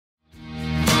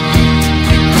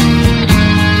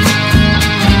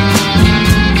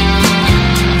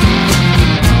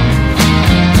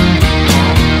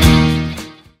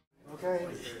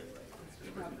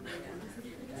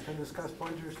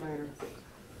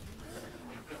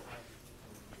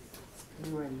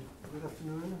Anyway, good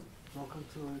afternoon. Welcome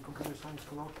to the Computer Science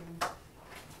Colloquium.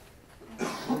 We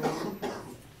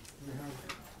have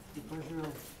the pleasure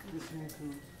of listening to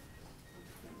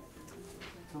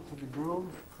Dr. DeBruhl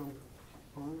from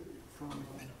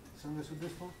San Luis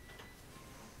Obispo.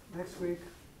 Next week,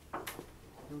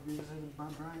 we'll be visited by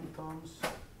Brian Thoms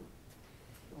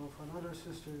of another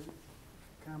sister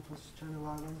campus, Channel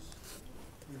Islands,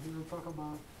 and he will talk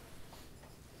about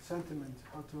sentiment,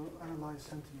 how to analyze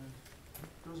sentiment.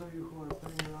 Those of you who are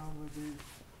playing around with the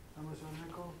Amazon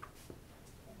Echo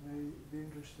may be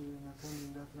interested in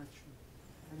attending that lecture.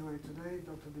 Anyway, today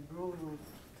Dr. DeBruhl will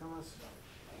tell us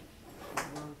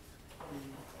about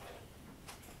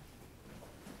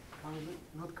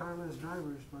not carless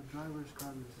drivers, but drivers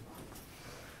carless.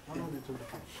 One of the two.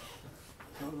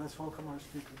 So let's welcome our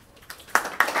speaker.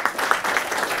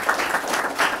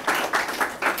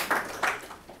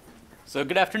 So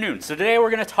good afternoon. So today we're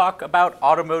going to talk about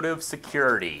automotive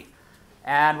security.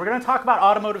 And we're going to talk about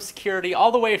automotive security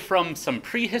all the way from some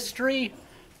prehistory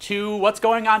to what's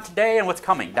going on today and what's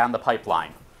coming down the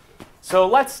pipeline. So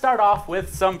let's start off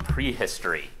with some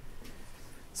prehistory.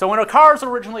 So when cars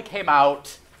originally came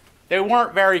out, they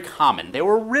weren't very common. They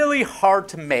were really hard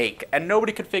to make, and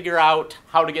nobody could figure out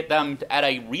how to get them at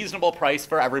a reasonable price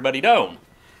for everybody to own.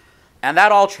 And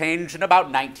that all changed in about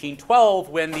 1912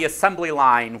 when the assembly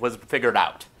line was figured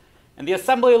out. And the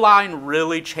assembly line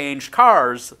really changed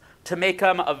cars to make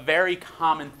them a very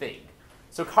common thing.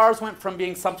 So cars went from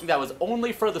being something that was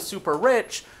only for the super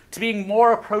rich to being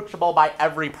more approachable by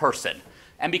every person.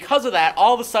 And because of that,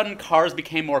 all of a sudden cars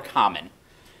became more common.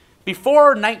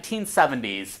 Before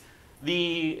 1970s,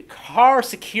 the car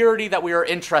security that we were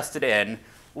interested in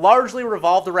largely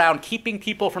revolved around keeping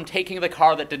people from taking the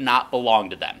car that did not belong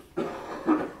to them.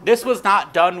 This was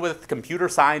not done with computer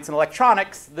science and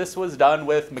electronics. This was done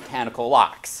with mechanical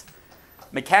locks.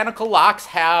 Mechanical locks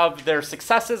have their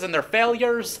successes and their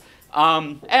failures,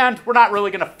 and we're not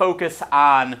really going to focus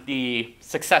on the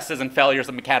successes and failures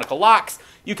of mechanical locks.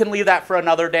 You can leave that for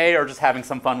another day or just having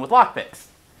some fun with lockpicks.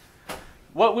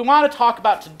 What we want to talk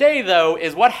about today, though,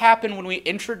 is what happened when we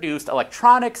introduced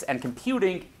electronics and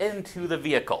computing into the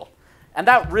vehicle. And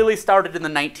that really started in the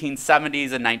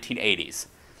 1970s and 1980s.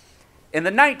 In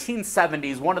the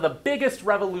 1970s, one of the biggest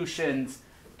revolutions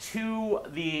to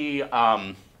the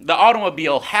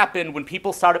automobile happened when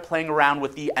people started playing around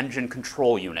with the engine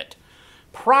control unit.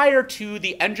 Prior to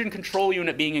the engine control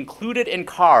unit being included in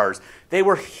cars, they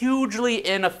were hugely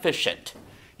inefficient.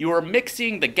 You were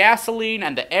mixing the gasoline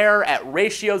and the air at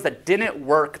ratios that didn't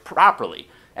work properly.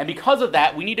 And because of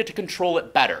that, we needed to control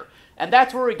it better. And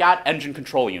that's where we got engine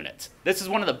control units. This is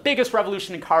one of the biggest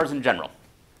revolutions in cars in general.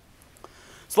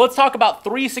 So let's talk about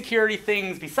 3 security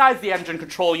things besides the engine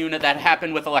control unit that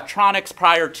happened with electronics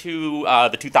prior to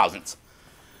the 2000s.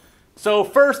 So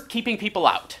first, keeping people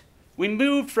out. We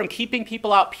moved from keeping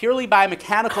people out purely by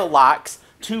mechanical locks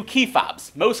to key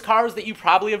fobs. Most cars that you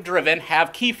probably have driven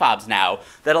have key fobs now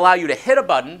that allow you to hit a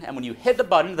button, and when you hit the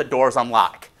button, the doors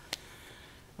unlock.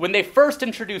 When they first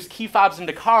introduced key fobs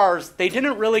into cars, they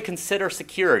didn't really consider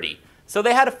security. So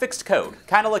they had a fixed code,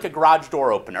 kind of like a garage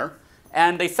door opener,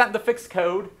 and they sent the fixed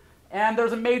code, and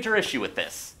there's a major issue with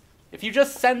this. If you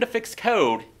just send a fixed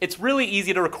code, it's really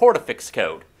easy to record a fixed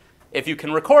code. If you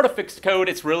can record a fixed code,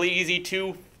 it's really easy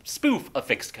to spoof a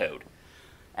fixed code.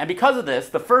 And because of this,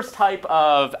 the first type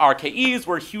of RKEs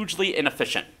were hugely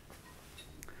inefficient.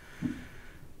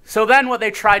 So then what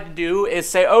they tried to do is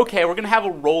say, okay, we're going to have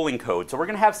a rolling code. So we're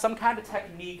going to have some kind of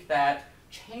technique that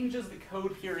changes the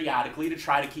code periodically to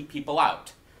try to keep people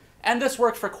out. And this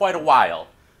worked for quite a while,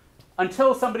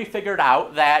 until somebody figured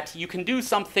out that you can do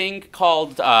something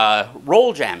called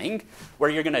roll jamming, where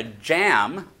you're going to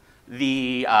jam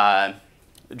the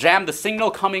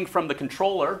signal coming from the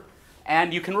controller,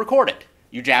 and you can record it.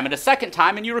 You jam it a second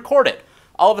time and you record it.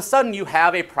 All of a sudden you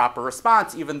have a proper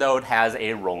response even though it has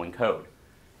a rolling code.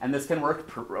 And this can work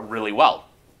really well.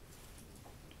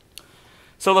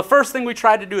 So the first thing we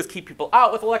tried to do is keep people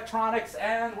out with electronics,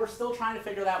 and we're still trying to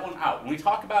figure that one out. When we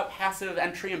talk about passive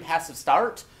entry and passive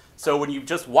start, so when you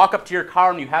just walk up to your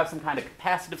car and you have some kind of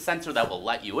capacitive sensor that will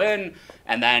let you in,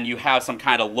 and then you have some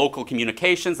kind of local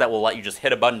communications that will let you just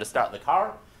hit a button to start the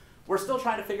car, we're still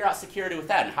trying to figure out security with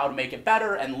that and how to make it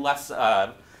better and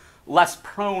less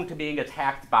prone to being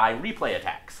attacked by replay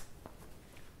attacks.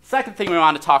 Second thing we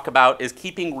want to talk about is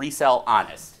keeping resale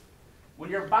honest. When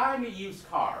you're buying a used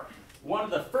car, one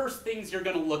of the first things you're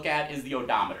going to look at is the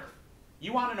odometer.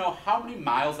 You want to know how many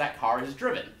miles that car has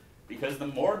driven, because the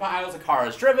more miles a car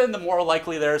has driven, the more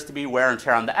likely there is to be wear and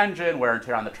tear on the engine, wear and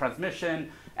tear on the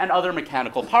transmission, and other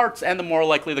mechanical parts, and the more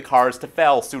likely the car is to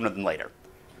fail sooner than later.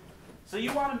 So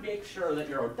you want to make sure that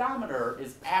your odometer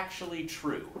is actually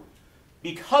true.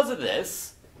 Because of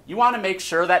this, you want to make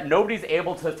sure that nobody's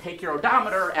able to take your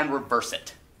odometer and reverse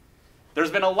it.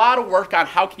 There's been a lot of work on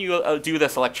how can you do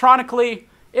this electronically.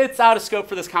 It's out of scope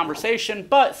for this conversation,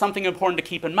 but something important to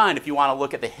keep in mind if you want to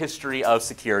look at the history of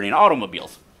security in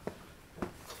automobiles.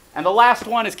 And the last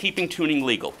one is keeping tuning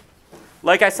legal.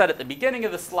 Like I said at the beginning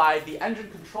of the slide, the engine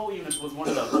control unit was one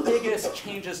of the biggest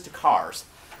changes to cars.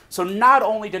 So not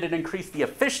only did it increase the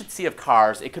efficiency of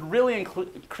cars, it could really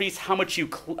increase how much you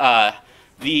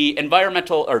the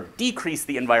environmental or decrease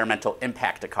the environmental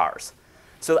impact of cars.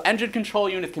 So engine control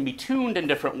units can be tuned in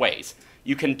different ways.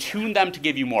 You can tune them to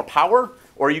give you more power,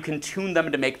 or you can tune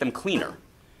them to make them cleaner.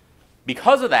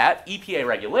 Because of that, EPA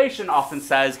regulation often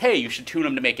says, hey, you should tune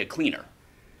them to make it cleaner.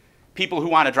 People who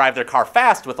want to drive their car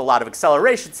fast with a lot of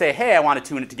acceleration say, hey, I want to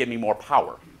tune it to give me more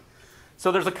power.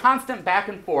 So there's a constant back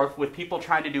and forth with people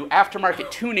trying to do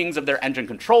aftermarket tunings of their engine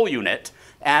control unit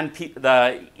and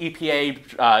the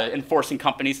EPA enforcing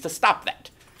companies to stop that.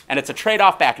 And it's a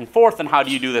trade-off back and forth, and how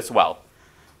do you do this well?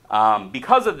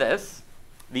 Because of this,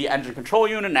 the engine control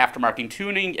unit and aftermarket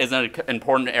tuning is an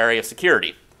important area of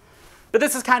security. But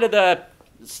this is kind of the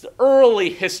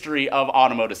early history of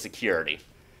automotive security.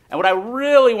 And what I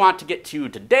really want to get to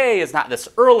today is not this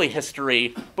early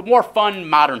history, but more fun,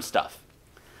 modern stuff.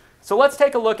 So let's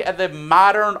take a look at the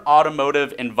modern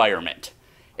automotive environment.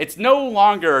 It's no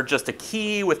longer just a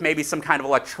key with maybe some kind of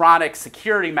electronic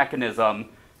security mechanism,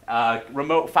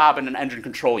 remote fob and an engine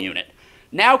control unit.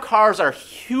 Now cars are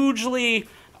hugely,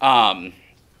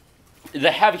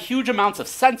 they have huge amounts of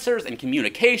sensors and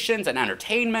communications and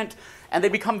entertainment, and they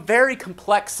become very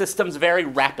complex systems very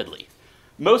rapidly.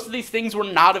 Most of these things were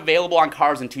not available on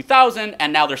cars in 2000,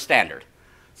 and now they're standard.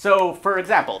 So, for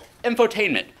example,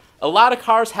 infotainment. A lot of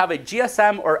cars have a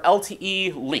GSM or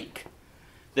LTE link.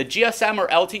 The GSM or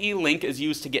LTE link is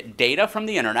used to get data from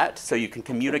the internet, so you can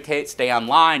communicate, stay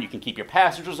online, you can keep your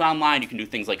passengers online, you can do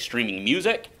things like streaming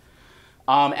music.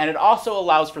 And it also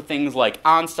allows for things like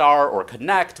OnStar or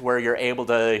Connect, where you're able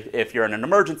to, if you're in an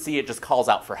emergency, it just calls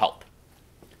out for help.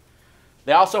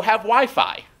 They also have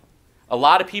Wi-Fi. A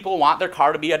lot of people want their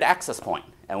car to be an access point.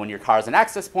 And when your car is an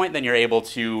access point, then you're able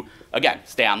to, again,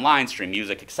 stay online, stream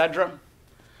music, etc.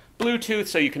 Bluetooth,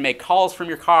 so you can make calls from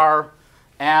your car.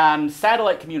 And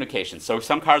satellite communication. So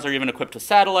some cars are even equipped with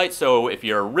satellite, so if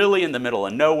you're really in the middle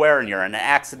of nowhere and you're in an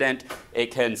accident,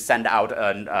 it can send out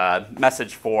a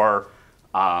message it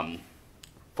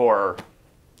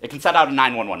can send out a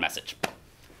 911 message.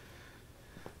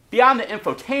 Beyond the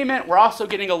infotainment, we're also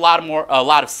getting a lot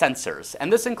of sensors,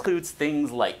 and this includes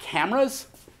things like cameras.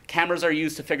 Cameras are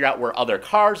used to figure out where other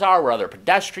cars are, where other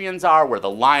pedestrians are, where the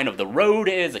line of the road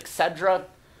is, etc.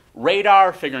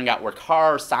 Radar, figuring out where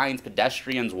cars, signs,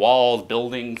 pedestrians, walls,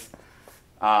 buildings.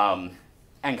 And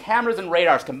cameras and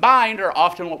radars combined are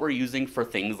often what we're using for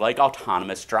things like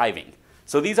autonomous driving.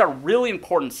 So these are really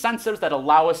important sensors that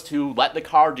allow us to let the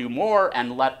car do more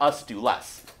and let us do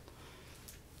less.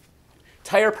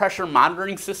 Tire pressure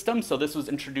monitoring system. So this was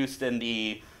introduced in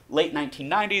the late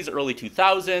 1990s, early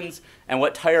 2000s. And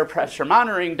what tire pressure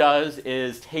monitoring does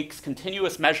is takes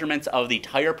continuous measurements of the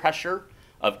tire pressure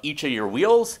of each of your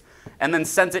wheels and then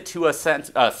sends it to a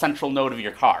central node of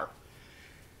your car.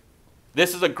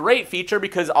 This is a great feature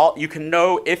because you can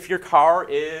know if your car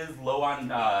is low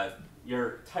on,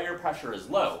 your tire pressure is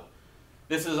low.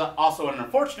 This is also an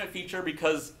unfortunate feature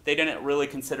because they didn't really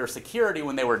consider security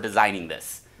when they were designing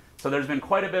this. So there's been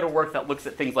quite a bit of work that looks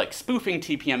at things like spoofing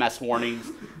TPMS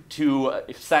warnings to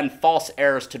send false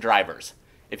errors to drivers.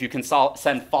 If you can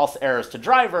send false errors to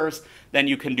drivers, then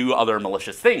you can do other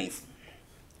malicious things.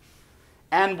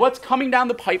 And what's coming down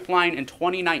the pipeline in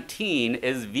 2019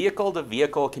 is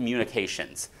vehicle-to-vehicle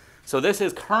communications. So this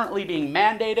is currently being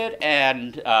mandated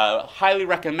and highly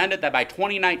recommended that by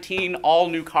 2019, all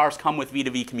new cars come with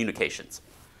V2V communications.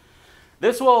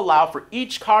 This will allow for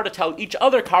each car to tell each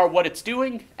other car what it's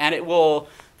doing, and it will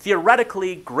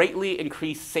theoretically greatly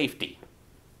increase safety.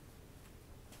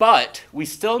 But we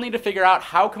still need to figure out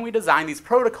how can we design these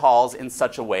protocols in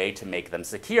such a way to make them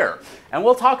secure. And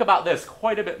we'll talk about this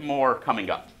quite a bit more coming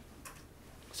up.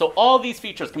 So all these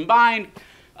features combined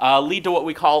lead to what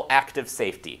we call active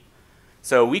safety.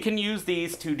 So we can use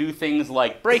these to do things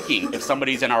like braking if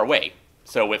somebody's in our way.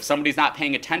 So if somebody's not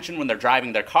paying attention when they're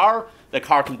driving their car, the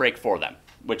car can brake for them,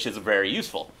 which is very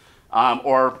useful.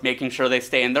 Or making sure they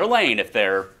stay in their lane if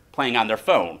they're playing on their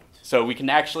phone. So we can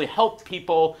actually help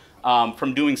people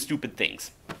from doing stupid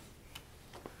things.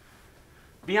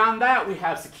 Beyond that, we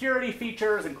have security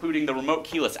features, including the remote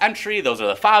keyless entry. Those are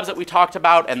the fobs that we talked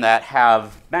about and that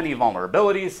have many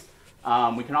vulnerabilities.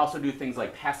 We can also do things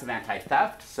like passive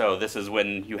anti-theft. So this is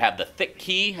when you have the thick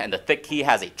key, and the thick key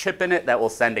has a chip in it that will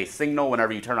send a signal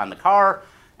whenever you turn on the car,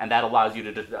 and that allows you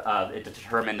to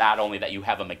determine not only that you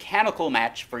have a mechanical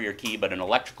match for your key, but an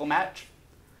electrical match.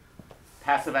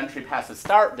 Passive entry, passive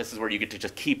start. This is where you get to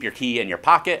just keep your key in your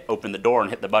pocket, open the door, and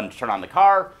hit the button to turn on the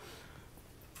car.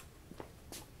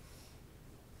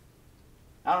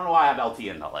 I don't know why I have LT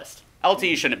in the list.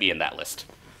 LT shouldn't be in that list.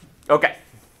 Okay.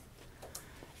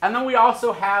 And then we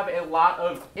also have a lot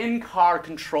of in-car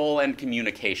control and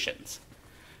communications.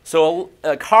 So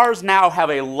cars now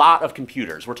have a lot of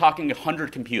computers. We're talking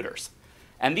 100 computers.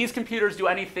 And these computers do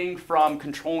anything from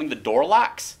controlling the door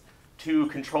locks, to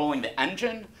controlling the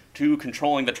engine, to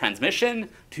controlling the transmission,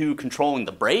 to controlling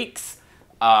the brakes,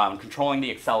 controlling the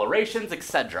accelerations,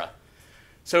 etc.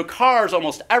 So cars,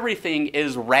 almost everything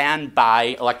is ran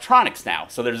by electronics now.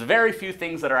 So there's very few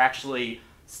things that are actually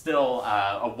still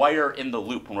a wire in the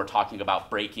loop when we're talking about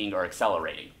braking or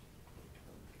accelerating.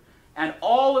 And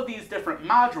all of these different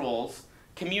modules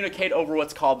communicate over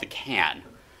what's called the CAN.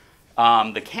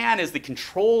 The CAN is the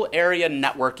control area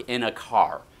network in a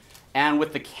car. And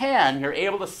with the CAN, you're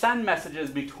able to send messages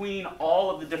between all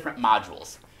of the different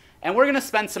modules. And we're going to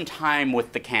spend some time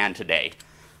with the CAN today.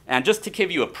 And just to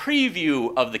give you a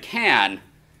preview of the CAN,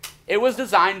 it was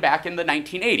designed back in the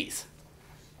 1980s.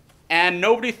 And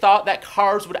nobody thought that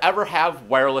cars would ever have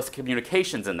wireless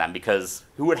communications in them, because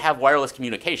who would have wireless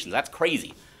communications? That's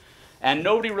crazy. And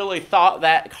nobody really thought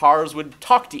that cars would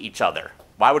talk to each other.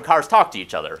 Why would cars talk to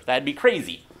each other? That'd be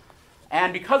crazy.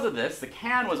 And because of this, the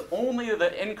CAN was only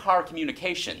the in-car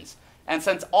communications. And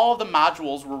since all of the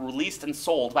modules were released and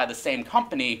sold by the same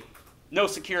company, no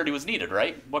security was needed,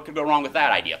 right? What could go wrong with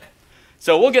that idea?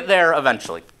 So we'll get there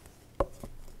eventually.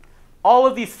 All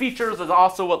of these features is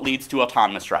also what leads to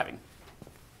autonomous driving.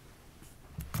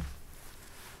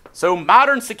 So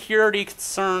modern security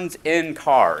concerns in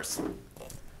cars.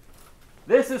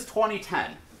 This is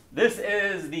 2010. This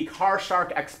is the Car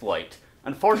Shark exploit.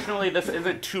 Unfortunately, this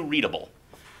isn't too readable.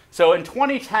 So in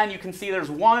 2010, you can see there's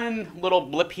one little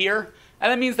blip here,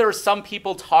 and that means there were some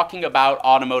people talking about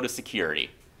automotive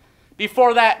security.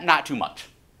 Before that, not too much.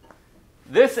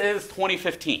 This is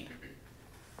 2015.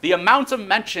 The amounts of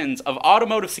mentions of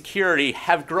automotive security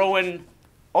have grown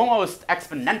almost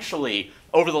exponentially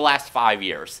over the last 5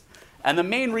 years. And the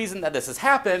main reason that this has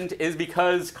happened is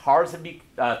because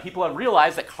people have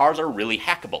realized that cars are really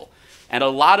hackable. And a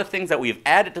lot of things that we've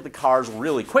added to the cars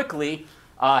really quickly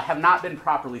have not been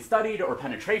properly studied or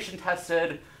penetration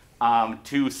tested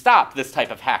to stop this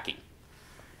type of hacking.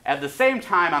 At the same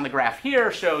time, on the graph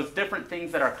here shows different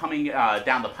things that are coming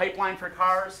down the pipeline for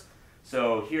cars.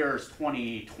 So here's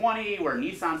 2020, where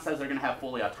Nissan says they're going to have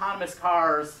fully autonomous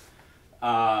cars.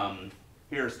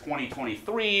 Here's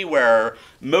 2023, where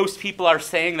most people are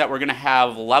saying that we're going to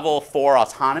have level 4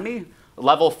 autonomy.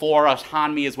 Level 4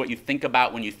 autonomy is what you think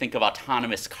about when you think of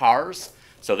autonomous cars.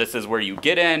 So this is where you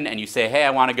get in and you say, hey, I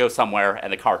want to go somewhere,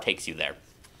 and the car takes you there.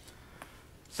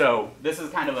 So this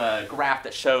is kind of a graph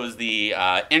that shows the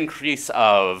increase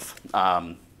of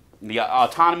the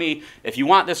autonomy. If you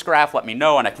want this graph, let me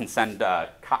know, and I can send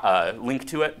a link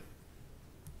to it.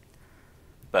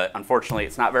 But unfortunately,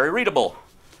 it's not very readable.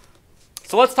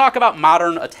 So let's talk about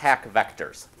modern attack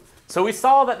vectors. So we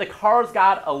saw that the cars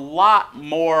got a lot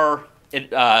more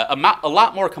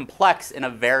complex in a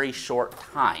very short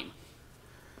time.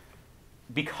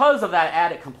 Because of that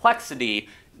added complexity,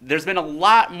 there's been a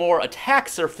lot more attack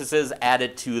surfaces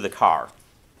added to the car.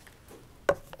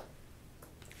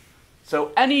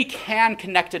 So any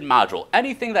CAN-connected module,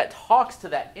 anything that talks to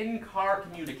that in-car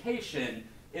communication,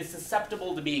 is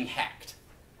susceptible to being hacked.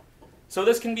 So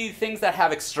this can be things that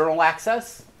have external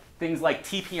access, things like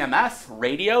TPMS,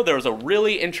 radio. There was a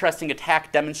really interesting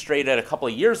attack demonstrated a couple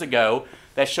of years ago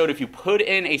that showed if you put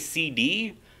in a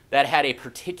CD that had a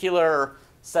particular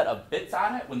set of bits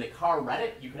on it, when the car read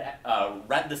it, you could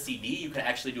read the CD, you could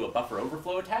actually do a buffer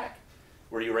overflow attack,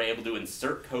 where you were able to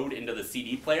insert code into the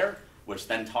CD player, which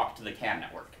then talked to the CAN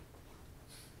network.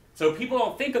 So people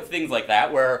don't think of things like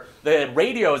that, where the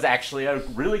radio is actually a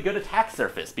really good attack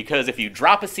surface, because if you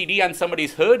drop a CD on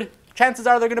somebody's hood, chances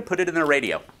are they're going to put it in their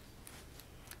radio.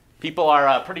 People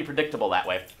are pretty predictable that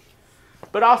way.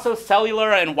 But also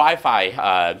cellular and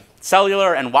Wi-Fi.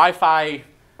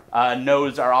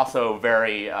 Nodes are also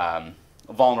very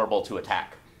vulnerable to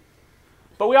attack.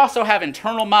 But we also have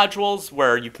internal modules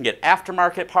where you can get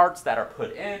aftermarket parts that are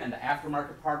put in, and the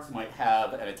aftermarket parts might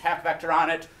have an attack vector on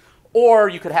it, or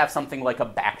you could have something like a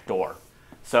backdoor.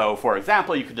 So for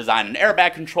example, you could design an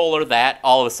airbag controller that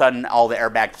all of a sudden all the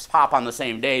airbags pop on the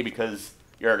same day because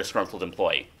you're a disgruntled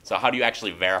employee. So how do you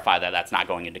actually verify that that's not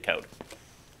going into code?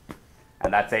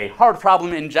 And that's a hard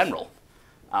problem in general,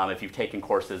 if you've taken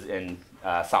courses in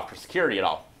software security at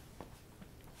all.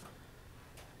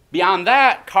 Beyond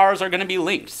that, cars are going to be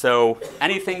linked. So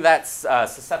anything that's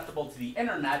susceptible to the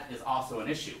internet is also an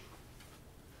issue.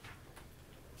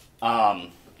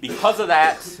 Because of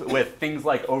that, with things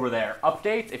like over-the-air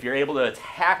updates, if you're able to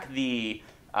attack the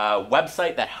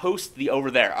website that hosts the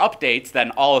over-the-air updates,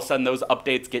 then all of a sudden those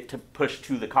updates get to push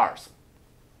to the cars.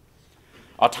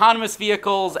 Autonomous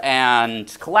vehicles and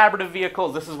collaborative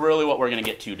vehicles, this is really what we're going to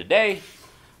get to today.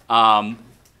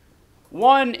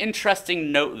 One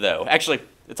interesting note, though, actually,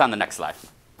 it's on the next slide,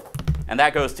 and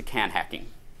that goes to CAN hacking.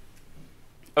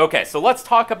 Okay, so let's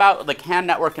talk about the CAN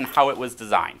network and how it was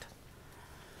designed.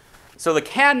 So the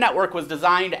CAN network was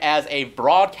designed as a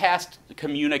broadcast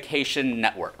communication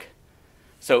network.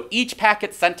 So each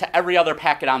packet sent to every other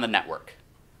packet on the network.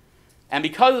 And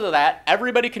because of that,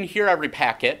 everybody can hear every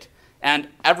packet, and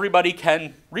everybody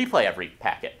can replay every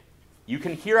packet. You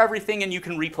can hear everything, and you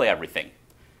can replay everything.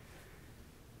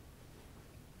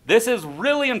 This is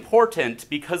really important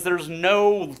because there's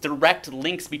no direct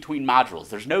links between modules.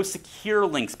 There's no secure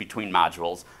links between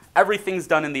modules. Everything's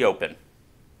done in the open.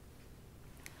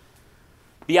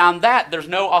 Beyond that, there's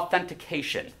no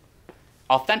authentication.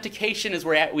 Authentication is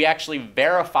where we actually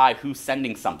verify who's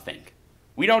sending something.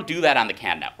 We don't do that on the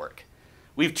CAN network.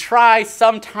 We've tried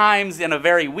sometimes in a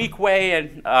very weak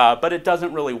way, but it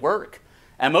doesn't really work.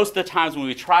 And most of the times when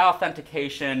we try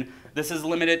authentication, this is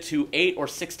limited to 8 or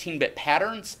 16-bit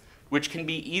patterns, which can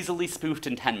be easily spoofed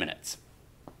in 10 minutes.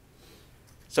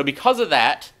 So because of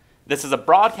that, this is a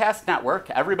broadcast network.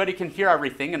 Everybody can hear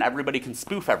everything, and everybody can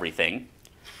spoof everything.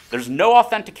 There's no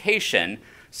authentication,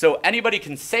 so anybody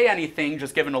can say anything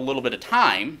just given a little bit of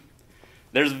time.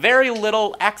 There's very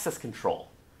little access control.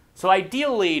 So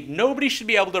ideally, nobody should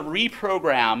be able to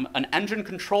reprogram an engine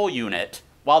control unit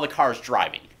while the car's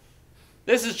driving.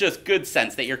 This is just good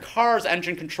sense that your car's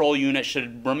engine control unit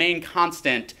should remain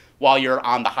constant while you're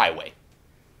on the highway.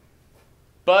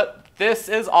 But this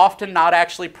is often not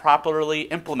actually properly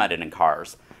implemented in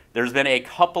cars. There's been a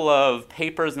couple of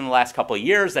papers in the last couple of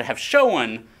years that have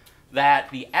shown that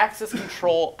the access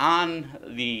control on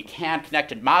the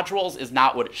CAN-connected modules is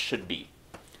not what it should be.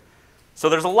 So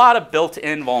there's a lot of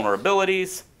built-in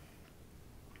vulnerabilities.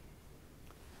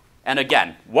 And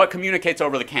again, what communicates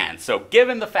over the CAN? So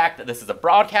given the fact that this is a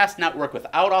broadcast network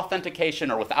without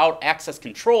authentication or without access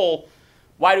control,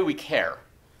 why do we care?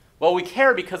 Well, we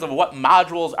care because of what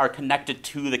modules are connected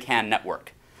to the CAN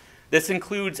network. This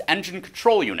includes engine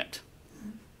control unit.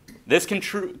 This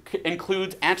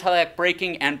includes anti-lock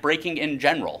braking and braking in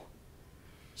general.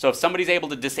 So if somebody's able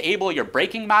to disable your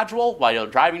braking module while you're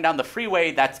driving down the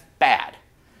freeway, that's bad.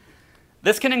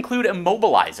 This can include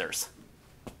immobilizers.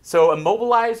 So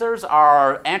immobilizers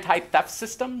are anti-theft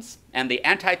systems, and the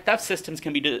anti-theft systems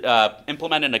can be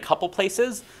implemented in a couple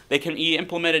places. They can be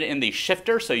implemented in the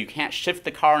shifter, so you can't shift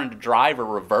the car into drive or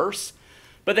reverse,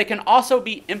 but they can also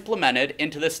be implemented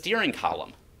into the steering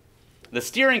column. The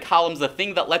steering column is the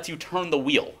thing that lets you turn the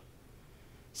wheel.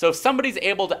 So if somebody's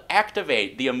able to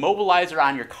activate the immobilizer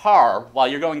on your car while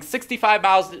you're going 65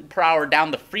 miles per hour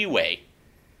down the freeway,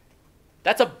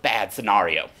 that's a bad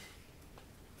scenario.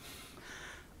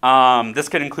 This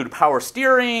could include power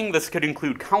steering. This could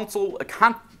include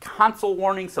console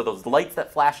warning, so those lights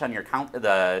that flash on your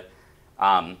the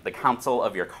console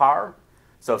of your car.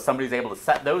 So if somebody's able to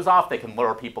set those off, they can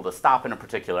lure people to stop in a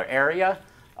particular area.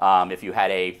 If you had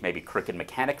a maybe crooked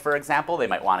mechanic, for example, they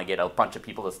might want to get a bunch of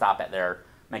people to stop at their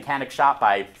mechanic shop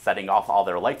by setting off all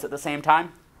their lights at the same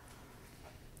time.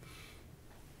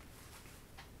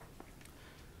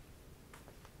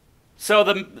 So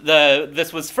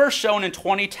this was first shown in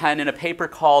 2010 in a paper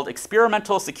called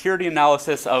Experimental Security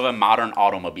Analysis of a Modern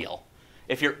Automobile.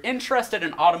 If you're interested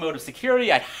in automotive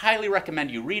security, I'd highly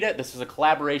recommend you read it. This is a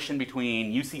collaboration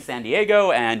between UC San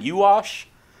Diego and UWash.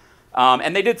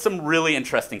 And they did some really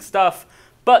interesting stuff,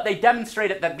 but they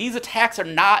demonstrated that these attacks are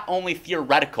not only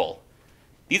theoretical.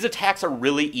 These attacks are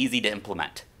really easy to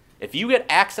implement. If you get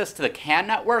access to the CAN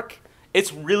network,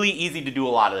 it's really easy to do a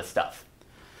lot of this stuff.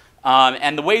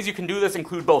 And the ways you can do this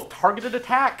include both targeted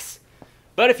attacks,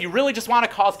 but if you really just want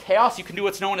to cause chaos, you can do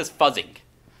what's known as fuzzing.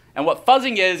 And what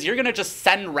fuzzing is, you're going to just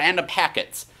send random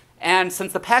packets. And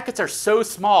since the packets are so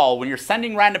small, when you're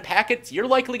sending random packets, you're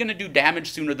likely going to do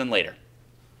damage sooner than later.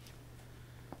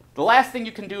 The last thing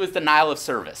you can do is denial of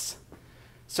service.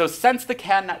 So since the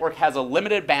CAN network has a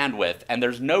limited bandwidth and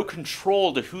there's no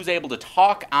control to who's able to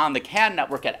talk on the CAN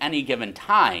network at any given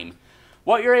time,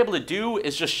 what you're able to do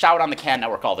is just shout on the CAN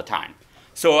network all the time.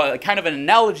 So kind of an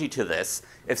analogy to this,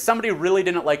 if somebody really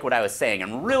didn't like what I was saying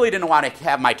and really didn't want to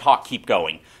have my talk keep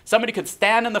going, somebody could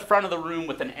stand in the front of the room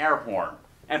with an air horn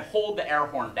and hold the air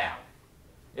horn down.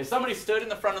 If somebody stood in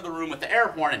the front of the room with the air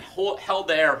horn and held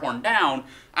the air horn down,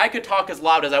 I could talk as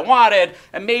loud as I wanted,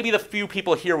 and maybe the few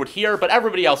people here would hear, but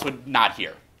everybody else would not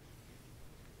hear.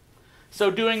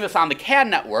 So doing this on the CAN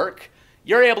network,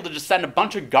 you're able to just send a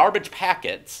bunch of garbage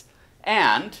packets,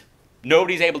 and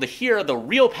nobody's able to hear the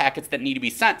real packets that need to be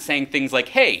sent saying things like,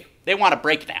 hey, they want a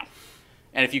break now.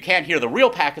 And if you can't hear the real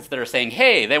packets that are saying,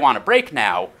 hey, they want a break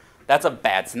now, that's a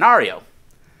bad scenario.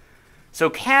 So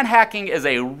CAN hacking is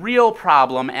a real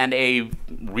problem and a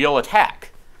real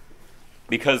attack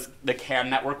because the CAN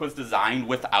network was designed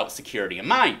without security in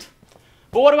mind.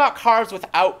 But what about cars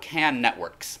without CAN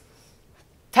networks?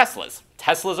 Teslas.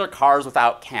 Teslas are cars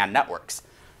without CAN networks.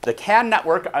 The CAN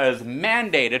network is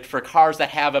mandated for cars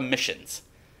that have emissions.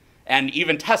 And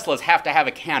even Teslas have to have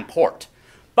a CAN port.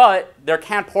 But their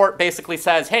CAN port basically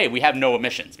says, hey, we have no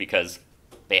emissions because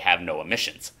they have no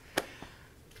emissions.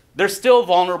 They're still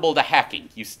vulnerable to hacking.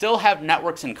 You still have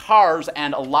networks in cars,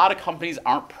 and a lot of companies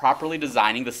aren't properly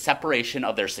designing the separation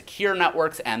of their secure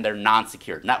networks and their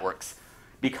non-secure networks.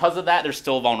 Because of that, there's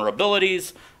still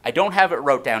vulnerabilities. I don't have it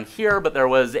wrote down here, but there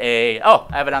was I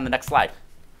have it on the next slide.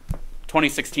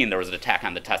 2016, there was an attack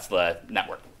on the Tesla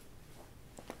network.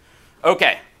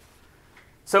 Okay,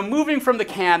 so moving from the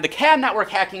CAN network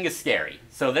hacking is scary.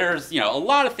 So there's a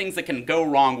lot of things that can go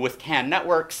wrong with CAN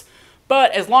networks.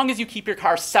 But as long as you keep your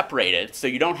car separated, so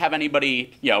you don't have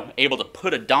anybody able to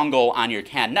put a dongle on your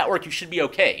CAN network, you should be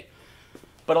okay.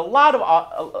 But a lot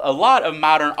of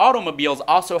modern automobiles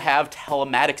also have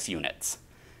telematics units.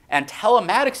 And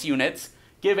telematics units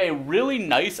give a really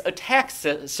nice attack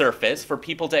surface for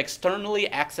people to externally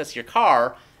access your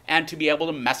car and to be able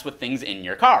to mess with things in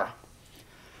your car.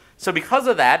 So because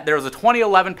of that, there was a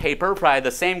 2011 paper by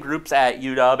the same groups at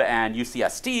UW and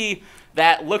UCSD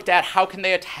that looked at how can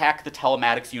they attack the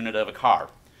telematics unit of a car.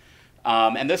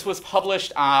 And this was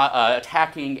published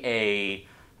attacking a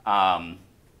couple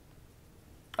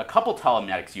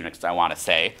telematics units, I want to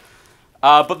say.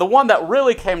 But the one that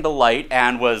really came to light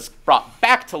and was brought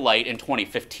back to light in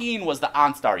 2015 was the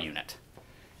OnStar unit.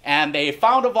 And they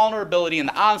found a vulnerability in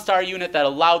the OnStar unit that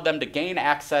allowed them to gain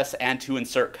access and to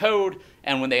insert code.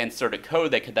 And when they inserted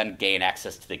code, they could then gain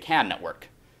access to the CAN network.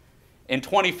 In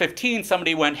 2015,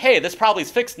 somebody went, hey, this probably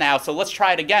is fixed now, so let's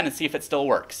try it again and see if it still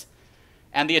works.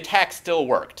 And the attack still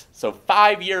worked. So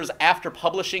 5 years after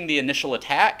publishing the initial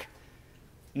attack,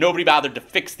 nobody bothered to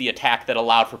fix the attack that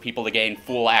allowed for people to gain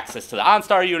full access to the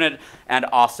OnStar unit and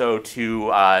also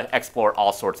to explore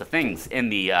all sorts of things in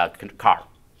the car.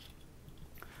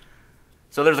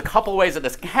 So there's a couple ways that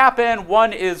this can happen.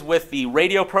 One is with the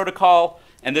radio protocol,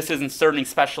 and this is inserting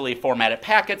specially formatted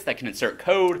packets that can insert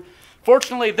code.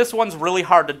 Fortunately, this one's really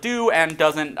hard to do and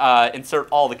doesn't insert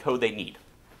all the code they need.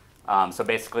 So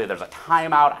basically, there's a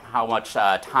timeout on how much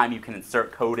time you can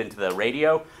insert code into the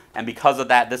radio, and because of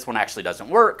that, this one actually doesn't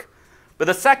work. But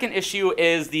the second issue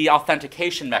is the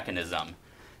authentication mechanism.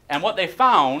 And what they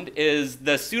found is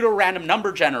the pseudo-random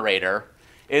number generator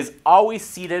is always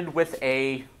seeded with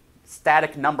a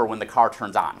static number when the car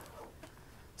turns on.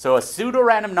 So a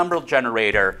pseudo-random number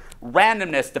generator,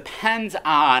 randomness depends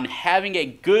on having a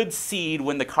good seed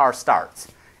when the car starts.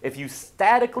 If you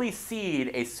statically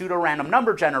seed a pseudo-random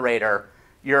number generator,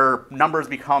 your numbers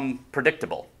become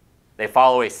predictable. They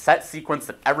follow a set sequence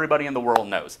that everybody in the world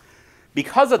knows.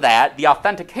 Because of that, the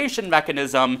authentication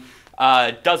mechanism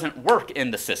doesn't work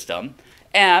in the system,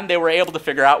 and they were able to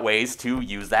figure out ways to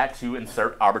use that to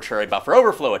insert arbitrary buffer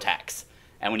overflow attacks.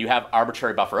 And when you have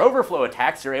arbitrary buffer overflow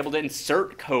attacks, you're able to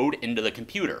insert code into the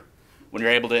computer. When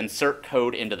you're able to insert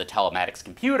code into the telematics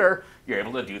computer, you're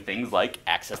able to do things like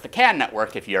access the CAN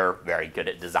network if you're very good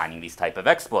at designing these type of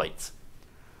exploits.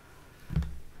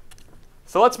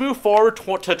 So let's move forward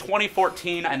to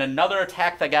 2014 and another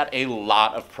attack that got a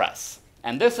lot of press.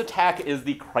 And this attack is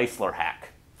the Chrysler hack.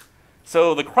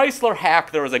 So the Chrysler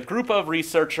hack, there was a group of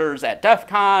researchers at DEF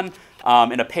CON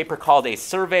in a paper called A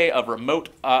Survey of Remote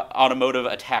Automotive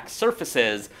Attack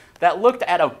Surfaces that looked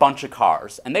at a bunch of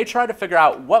cars. And they tried to figure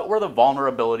out what were the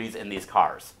vulnerabilities in these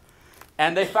cars.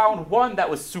 And they found one that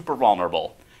was super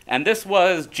vulnerable. And this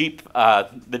was one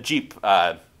of the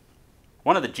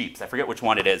Jeeps, I forget which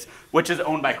one it is, which is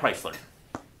owned by Chrysler.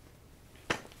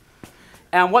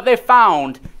 And what they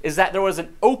found is that there was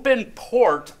an open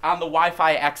port on the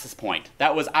Wi-Fi access point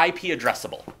that was IP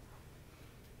addressable.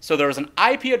 So there was an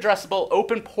IP addressable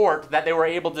open port that they were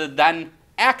able to then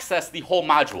access the whole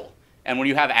module. And when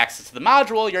you have access to the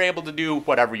module, you're able to do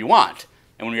whatever you want.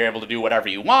 And when you're able to do whatever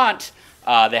you want,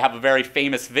 they have a very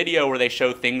famous video where they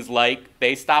show things like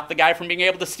they stop the guy from being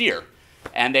able to steer,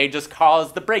 and they just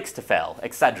cause the brakes to fail,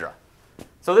 etc.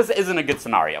 So this isn't a good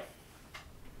scenario.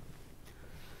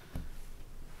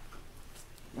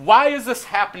 Why is this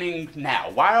happening now?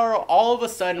 Why are all of a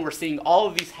sudden we're seeing all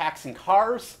of these hacks in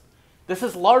cars? This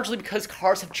is largely because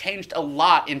cars have changed a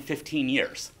lot in 15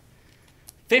 years.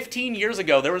 15 years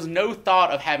ago, there was no thought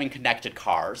of having connected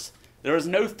cars. There was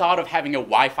no thought of having a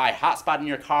Wi-Fi hotspot in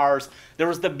your cars. There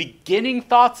was the beginning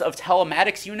thoughts of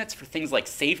telematics units for things like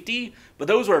safety, but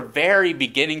those were very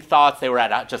beginning thoughts. They were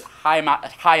at just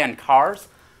high-end cars.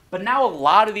 But now a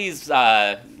lot of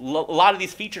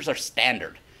these features are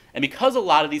standard. And because a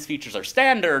lot of these features are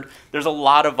standard, there's a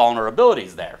lot of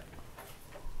vulnerabilities there.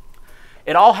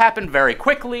 It all happened very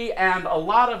quickly, and a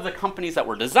lot of the companies that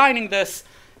were designing this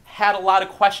had a lot of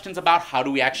questions about how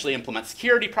do we actually implement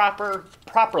security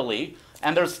properly,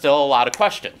 and there's still a lot of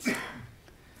questions.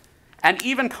 And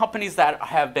even companies that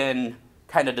have been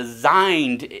kind of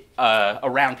designed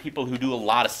around people who do a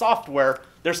lot of software,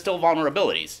 there's still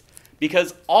vulnerabilities.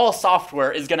 Because all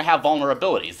software is going to have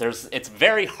vulnerabilities. It's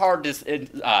very hard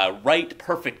to write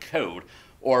perfect code,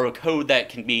 or a code that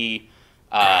can be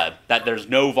that there's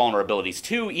no vulnerabilities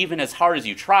to. Even as hard as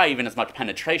you try, even as much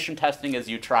penetration testing as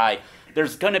you try,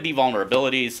 there's going to be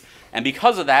vulnerabilities. And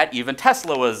because of that, even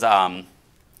Tesla was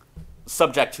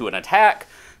subject to an attack.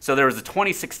 So there was a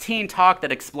 2016 talk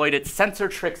that exploited sensor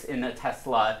tricks in a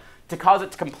Tesla to cause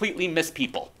it to completely miss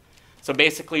people. So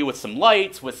basically with some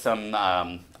lights, with some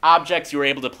objects, you were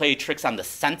able to play tricks on the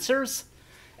sensors.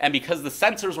 And because the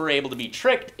sensors were able to be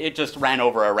tricked, it just ran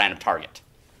over a random target.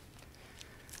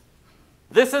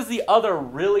 This is the other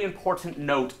really important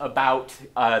note about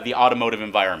the automotive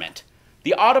environment.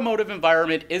 The automotive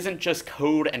environment isn't just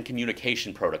code and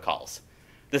communication protocols.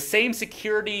 The same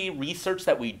security research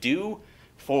that we do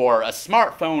for a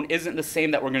smartphone isn't the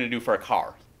same that we're going to do for a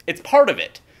car. It's part of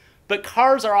it. But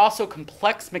cars are also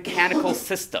complex mechanical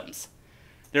systems.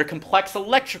 They're complex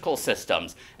electrical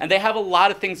systems, and they have a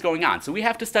lot of things going on. So we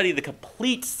have to study the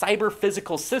complete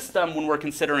cyber-physical system when we're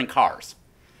considering cars.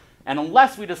 And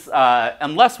unless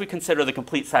we consider the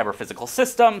complete cyber-physical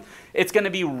system, it's going to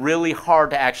be really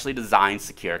hard to actually design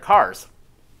secure cars.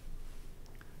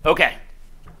 Okay.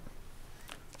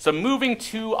 So moving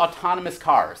to autonomous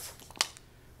cars.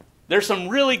 There's some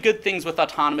really good things with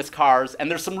autonomous cars, and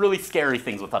there's some really scary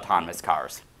things with autonomous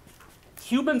cars.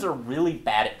 Humans are really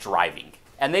bad at driving,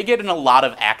 and they get in a lot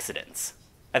of accidents.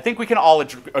 I think we can all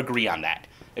agree on that.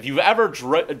 If you've ever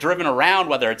driven around,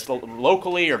 whether it's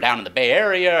locally or down in the Bay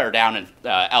Area or down in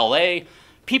LA,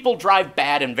 people drive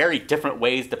bad in very different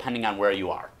ways depending on where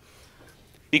you are.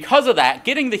 Because of that,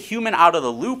 getting the human out of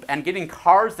the loop and getting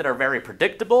cars that are very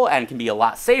predictable and can be a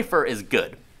lot safer is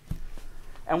good.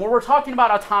 And when we're talking about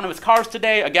autonomous cars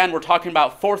today, again, we're talking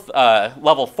about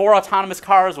level 4 autonomous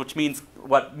cars, which means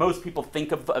what most people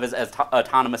think of as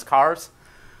autonomous cars.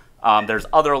 There's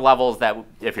other levels that,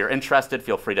 if you're interested,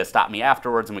 feel free to stop me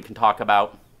afterwards and we can talk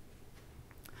about.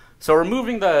 So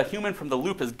removing the human from the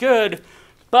loop is good,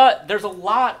 but there's a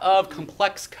lot of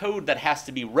complex code that has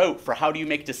to be wrote for how do you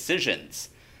make decisions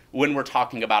when we're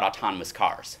talking about autonomous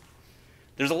cars.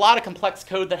 There's a lot of complex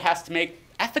code that has to make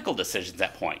ethical decisions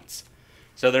at points.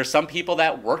 So there's some people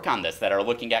that work on this that are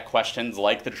looking at questions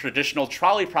like the traditional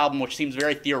trolley problem, which seems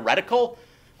very theoretical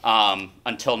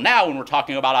until now when we're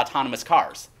talking about autonomous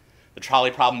cars. The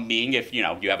trolley problem being if you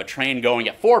have a train going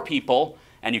at 4 people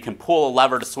and you can pull a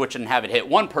lever to switch it and have it hit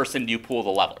 1 person, do you pull the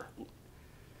lever?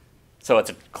 So it's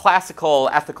a classical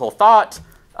ethical thought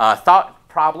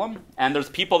problem, and there's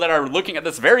people that are looking at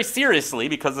this very seriously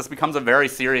because this becomes a very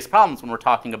serious problem when we're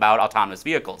talking about autonomous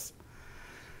vehicles.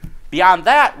 Beyond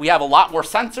that, we have a lot more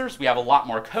sensors, we have a lot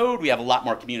more code, we have a lot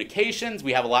more communications,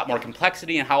 we have a lot more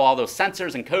complexity in how all those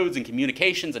sensors and codes and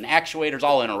communications and actuators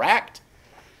all interact.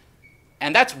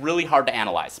 And that's really hard to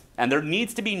analyze. And there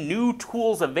needs to be new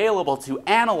tools available to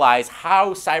analyze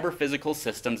how cyber-physical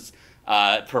systems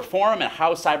perform and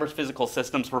how cyber-physical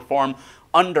systems perform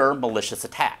under malicious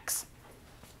attacks.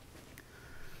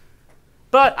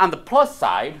 But on the plus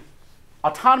side,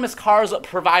 autonomous cars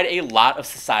provide a lot of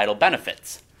societal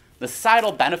benefits. The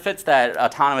societal benefits that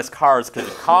autonomous cars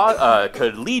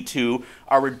could lead to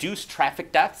are reduced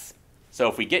traffic deaths. So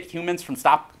if we get humans to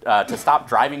stop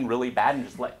driving really bad and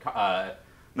just let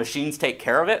machines take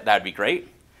care of it, that'd be great.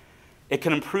 It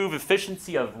can improve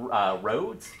efficiency of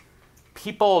roads.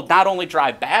 People not only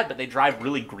drive bad, but they drive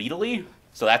really greedily.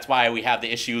 So that's why we have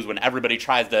the issues when everybody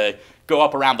tries to go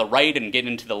up around the right and get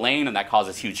into the lane, and that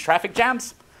causes huge traffic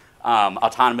jams.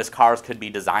 Autonomous cars could be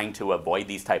designed to avoid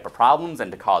these type of problems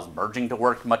and to cause merging to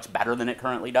work much better than it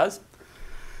currently does.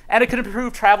 And it can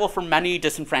improve travel for many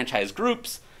disenfranchised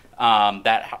groups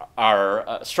that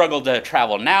are struggle to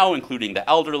travel now, including the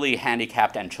elderly,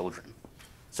 handicapped, and children.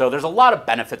 So there's a lot of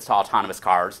benefits to autonomous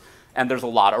cars, and there's a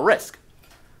lot of risk.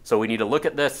 So we need to look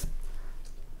at this.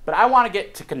 But I want to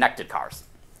get to connected cars,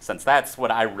 since that's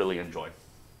what I really enjoy.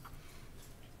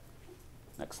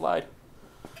 Next slide.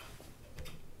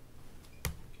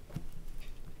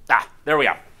 There we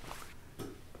are.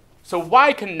 So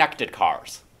why connected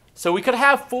cars? So we could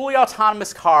have fully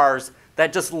autonomous cars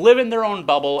that just live in their own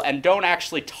bubble and don't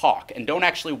actually talk and don't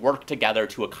actually work together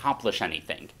to accomplish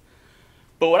anything.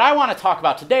 But what I want to talk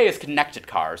about today is connected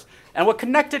cars. And what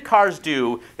connected cars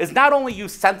do is not only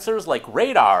use sensors like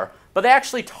radar, but they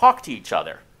actually talk to each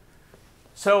other.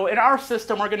 So in our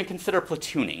system, we're going to consider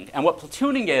platooning. And what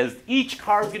platooning is, each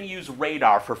car is going to use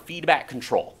radar for feedback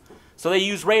control. So they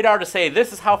use radar to say,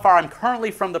 this is how far I'm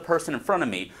currently from the person in front of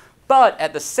me. But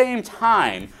at the same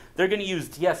time, they're going to use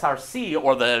DSRC,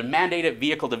 or the mandated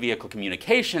vehicle-to-vehicle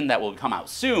communication that will come out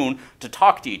soon, to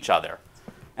talk to each other.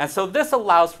 And so this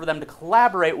allows for them to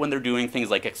collaborate when they're doing things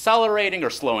like accelerating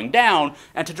or slowing down,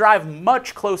 and to drive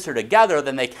much closer together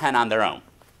than they can on their own.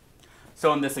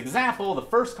 So in this example, the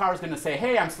first car is going to say,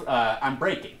 hey, I'm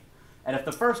braking. And if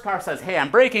the first car says, hey,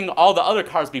 I'm braking, all the other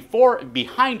cars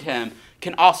behind him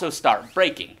can also start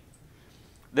braking.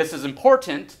 This is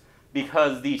important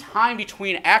because the time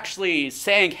between actually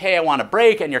saying, hey, I want to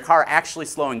brake, and your car actually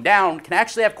slowing down can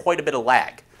actually have quite a bit of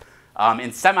lag.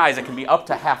 In semis, it can be up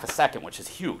to half a second, which is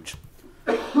huge.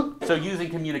 So using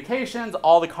communications,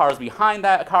 all the cars behind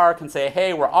that car can say,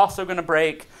 hey, we're also going to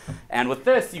brake. And with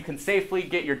this, you can safely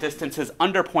get your distances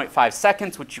under 0.5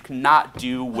 seconds, which you cannot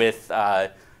do with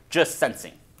just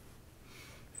sensing.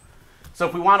 So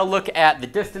if we want to look at the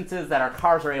distances that our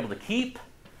cars are able to keep,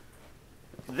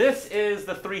 this is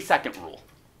the 3-second rule.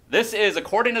 This is,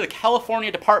 according to the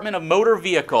California Department of Motor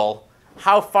Vehicle,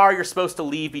 how far you're supposed to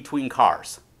leave between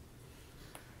cars.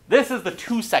 This is the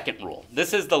 2-second rule.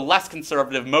 This is the less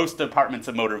conservative. Most departments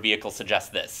of motor vehicles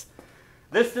suggest this.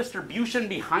 This distribution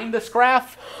behind this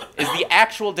graph is the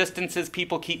actual distances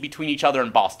people keep between each other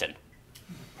in Boston.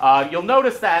 You'll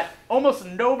notice that almost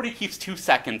nobody keeps 2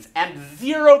 seconds, and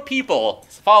 0 people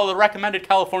follow the recommended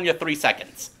California 3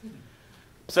 seconds.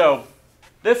 So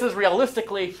this is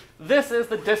realistically, this is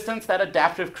the distance that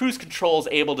adaptive cruise control is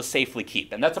able to safely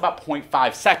keep, and that's about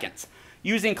 0.5 seconds.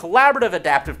 Using collaborative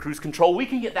adaptive cruise control, we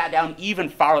can get that down even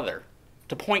farther,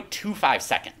 to 0.25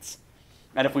 seconds.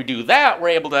 And if we do that, we're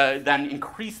able to then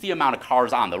increase the amount of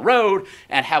cars on the road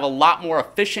and have a lot more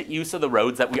efficient use of the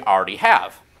roads that we already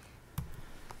have.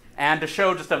 And to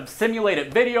show just a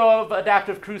simulated video of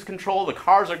adaptive cruise control, the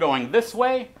cars are going this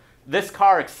way. This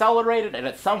car accelerated, and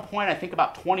at some point, I think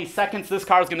about 20 seconds, this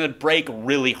car is going to brake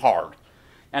really hard.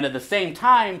 And at the same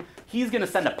time, he's going to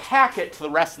send a packet to the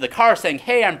rest of the car saying,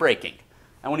 hey, I'm braking.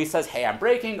 And when he says, hey, I'm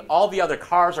braking, all the other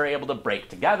cars are able to brake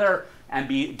together and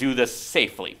do this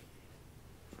safely.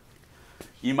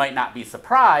 You might not be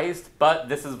surprised, but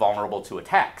this is vulnerable to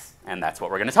attacks. And that's what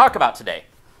we're going to talk about today.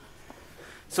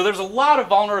 So there's a lot of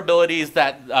vulnerabilities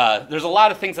that, there's a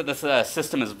lot of things that this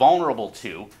system is vulnerable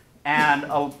to.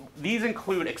 And these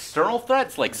include external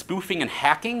threats like spoofing and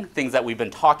hacking, things that we've been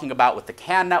talking about with the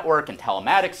CAN network and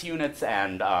telematics units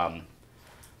and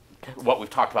what we've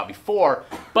talked about before.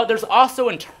 But there's also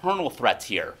internal threats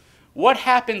here. What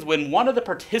happens when one of the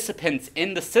participants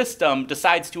in the system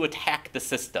decides to attack the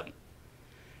system?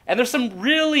 And there's some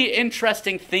really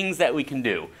interesting things that we can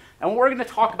do. And what we're going to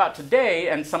talk about today,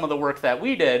 and some of the work that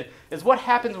we did, is what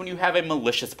happens when you have a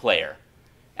malicious player.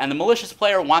 And the malicious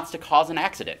player wants to cause an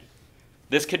accident.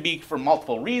 This could be for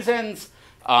multiple reasons,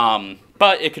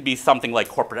 but it could be something like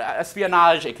corporate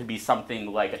espionage, it could be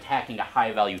something like attacking a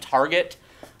high-value target,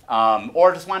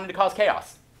 or just wanting to cause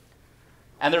chaos.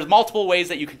 And there's multiple ways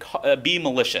that you can be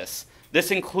malicious. This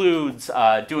includes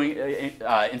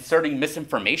inserting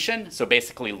misinformation, so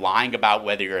basically lying about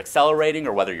whether you're accelerating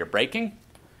or whether you're braking.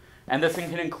 And this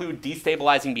can include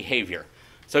destabilizing behavior.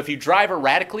 So if you drive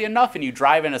erratically enough and you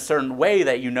drive in a certain way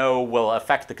that you know will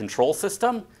affect the control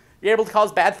system, you're able to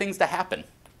cause bad things to happen.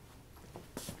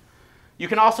 You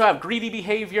can also have greedy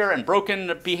behavior and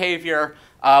broken behavior.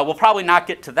 We'll probably not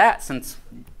get to that since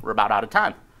we're about out of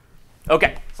time.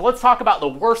 Okay, so let's talk about the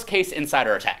worst case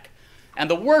insider attack. And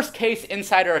the worst case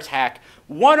insider attack,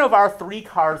 one of our 3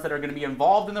 cars that are going to be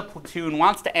involved in the platoon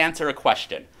wants to answer a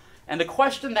question. And the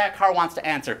question that car wants to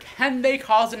answer, can they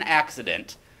cause an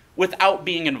accident without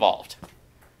being involved?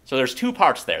 So there's 2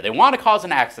 parts there. They want to cause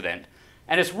an accident,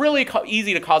 and it's really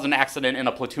easy to cause an accident in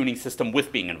a platooning system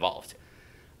with being involved.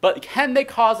 But can they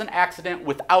cause an accident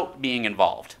without being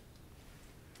involved?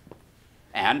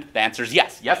 And the answer is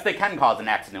yes. Yes, they can cause an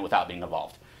accident without being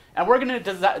involved. And we're going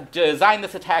to design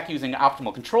this attack using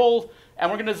optimal control, and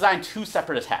we're going to design two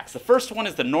separate attacks. The first one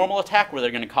is the normal attack, where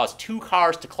they're going to cause two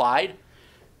cars to collide,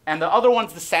 and the other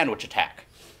one's the sandwich attack.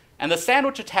 And the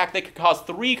sandwich attack, they could cause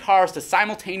three cars to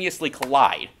simultaneously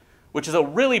collide, which is a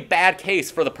really bad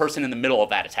case for the person in the middle of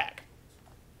that attack.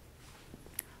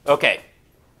 Okay.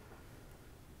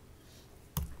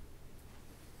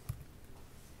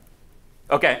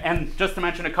 Okay, and just to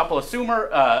mention a couple of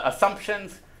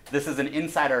assumptions, this is an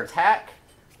insider attack.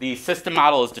 The system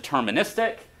model is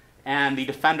deterministic, and the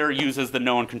defender uses the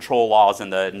known control laws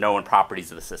and the known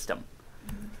properties of the system.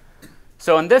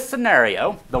 So in this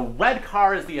scenario, the red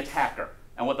car is the attacker.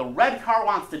 And what the red car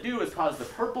wants to do is cause the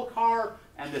purple car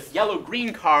and this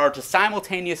yellow-green car to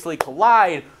simultaneously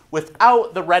collide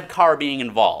without the red car being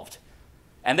involved.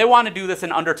 And they want to do this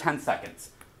in under 10 seconds.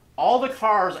 All the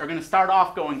cars are going to start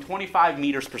off going 25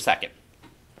 meters per second.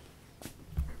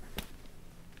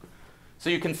 So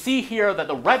you can see here that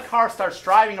the red car starts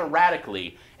driving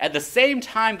erratically. At the same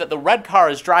time that the red car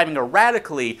is driving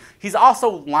erratically, he's also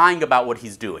lying about what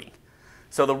he's doing.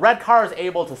 So the red car is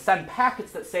able to send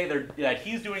packets that say that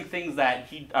he's doing things that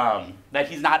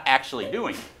he's not actually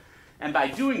doing. And by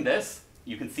doing this,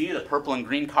 you can see the purple and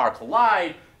green car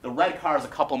collide. The red car is a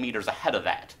couple meters ahead of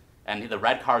that. And the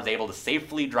red car is able to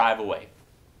safely drive away.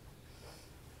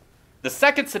 The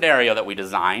second scenario that we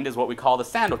designed is what we call the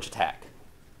sandwich attack.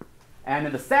 And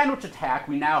in the sandwich attack,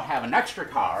 we now have an extra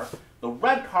car. The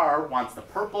red car wants the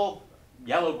purple,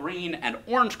 yellow, green, and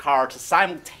orange car to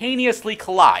simultaneously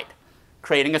collide,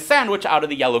 creating a sandwich out of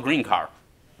the yellow-green car.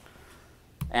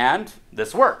 And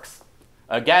this works.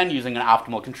 Again, using an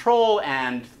optimal control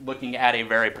and looking at a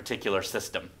very particular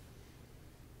system.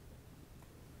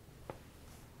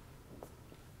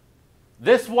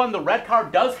 This one, the red car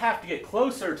does have to get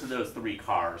closer to those three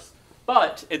cars,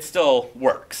 but it still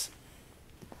works.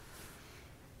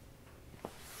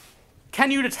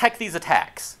 Can you detect these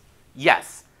attacks?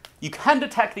 Yes. You can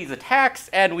detect these attacks,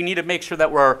 and we need to make sure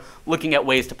that we're looking at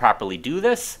ways to properly do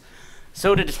this.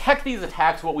 So to detect these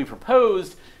attacks, what we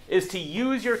proposed is to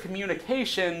use your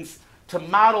communications to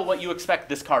model what you expect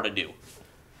this car to do.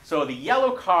 So the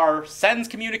yellow car sends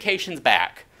communications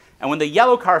back, and when the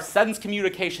yellow car sends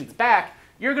communications back,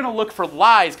 you're going to look for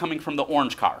lies coming from the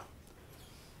orange car.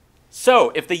 So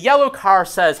if the yellow car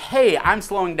says, hey, I'm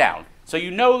slowing down, so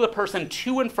you know the person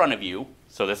two in front of you,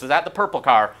 so this is at the purple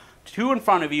car, two in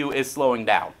front of you is slowing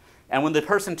down. And when the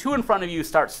person two in front of you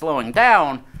starts slowing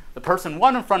down, the person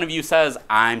one in front of you says,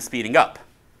 I'm speeding up.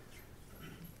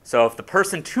 So if the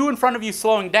person two in front of you is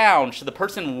slowing down, should the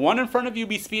person one in front of you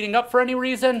be speeding up for any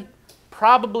reason?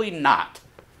 Probably not.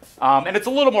 And it's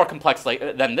a little more complex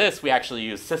than this. We actually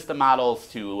use system models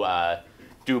to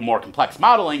do more complex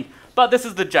modeling. But this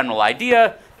is the general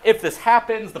idea. If this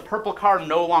happens, the purple car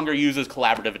no longer uses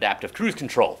collaborative adaptive cruise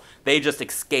control. They just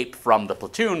escape from the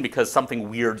platoon because something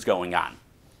weird's going on.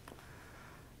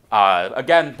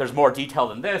 Again, there's more detail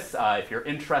than this. If you're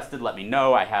interested, let me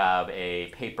know. I have a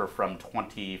paper from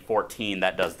 2014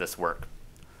 that does this work.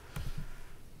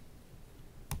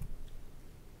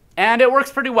 And it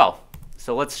works pretty well.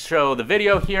 So let's show the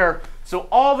video here. So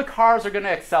all the cars are going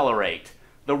to accelerate.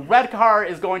 The red car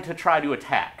is going to try to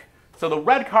attack. So the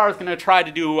red car is going to try to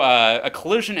do a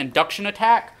collision induction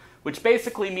attack, which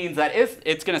basically means that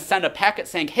it's going to send a packet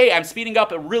saying, hey, I'm speeding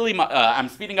up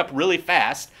really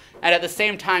fast, and at the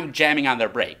same time jamming on their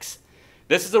brakes.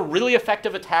 This is a really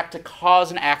effective attack to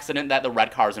cause an accident that the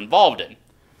red car is involved in.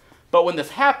 But when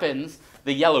this happens,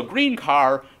 the yellow-green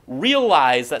car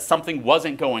realized that something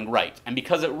wasn't going right. And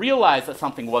because it realized that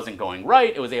something wasn't going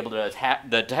right, it was able to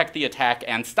detect the attack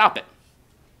and stop it.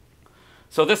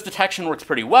 So this detection works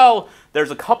pretty well.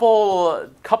 There's a couple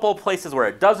places where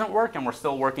it doesn't work, and we're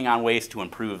still working on ways to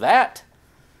improve that.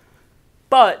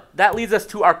 But that leads us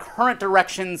to our current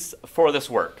directions for this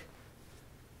work.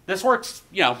 This works,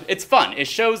 it's fun. It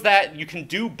shows that you can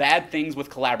do bad things with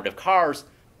collaborative cars,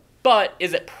 but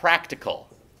is it practical?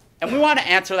 And we want to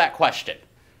answer that question.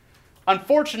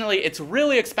 Unfortunately, it's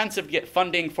really expensive to get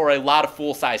funding for a lot of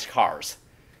full-size cars.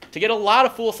 To get a lot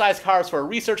of full-size cars for a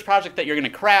research project that you're going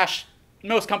to crash,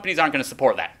 most companies aren't going to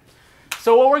support that.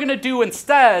 So what we're going to do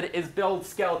instead is build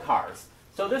scale cars.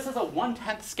 So this is a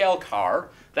 1/10 scale car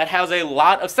that has a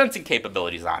lot of sensing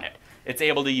capabilities on it. It's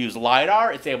able to use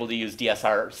LiDAR, it's able to use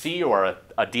DSRC, or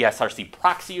a DSRC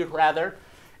proxy rather.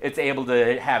 It's able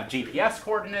to have GPS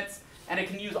coordinates, and it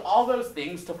can use all those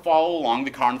things to follow along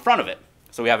the car in front of it.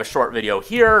 So we have a short video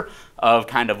here of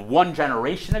kind of one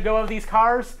generation ago of these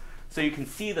cars. So you can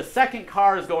see the second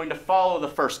car is going to follow the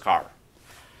first car.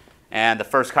 And the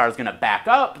first car is going to back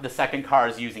up. The second car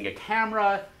is using a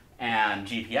camera and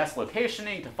GPS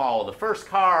locationing to follow the first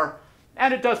car.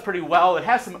 And it does pretty well. It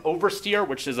has some oversteer,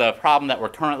 which is a problem that we're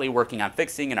currently working on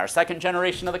fixing in our second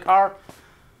generation of the car.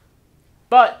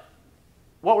 But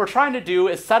what we're trying to do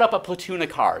is set up a platoon of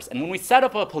cars. And when we set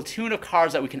up a platoon of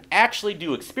cars that we can actually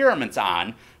do experiments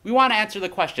on, we want to answer the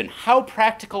question, how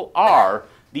practical are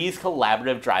these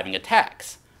collaborative driving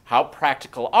attacks? How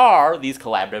practical are these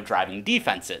collaborative driving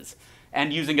defenses?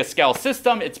 And using a scale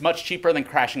system, it's much cheaper than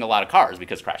crashing a lot of cars,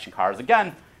 because crashing cars,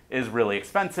 again, is really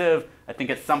expensive. I think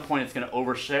at some point it's going to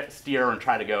oversteer and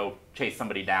try to go chase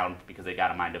somebody down because they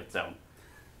got a mind of its own.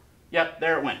 Yep,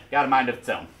 there it went. Got a mind of its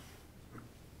own.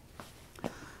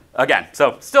 Again,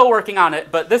 so still working on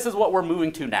it, but this is what we're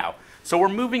moving to now. So we're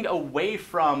moving away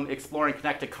from exploring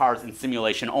connected cars in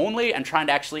simulation only and trying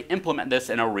to actually implement this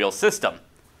in a real system.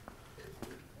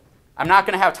 I'm not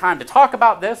going to have time to talk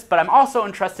about this, but I'm also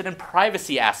interested in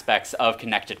privacy aspects of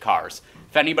connected cars.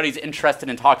 If anybody's interested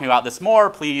in talking about this more,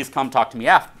 please come talk to me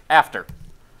after.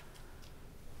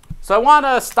 So I want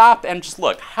to stop and just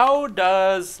look. How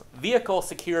does vehicle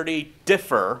security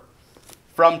differ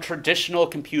from traditional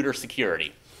computer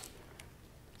security?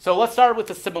 So let's start with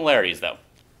the similarities, though.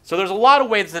 So there's a lot of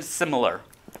ways that it's similar.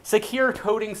 Secure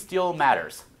coding still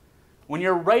matters. When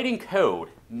you're writing code,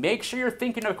 make sure you're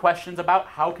thinking of questions about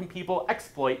how can people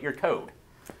exploit your code.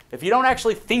 If you don't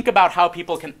actually think about how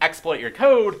people can exploit your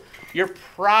code, you're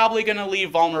probably going to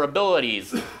leave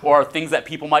vulnerabilities or things that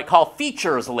people might call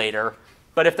features later.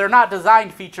 But if they're not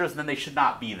designed features, then they should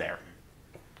not be there.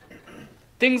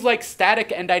 Things like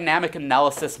static and dynamic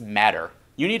analysis matter.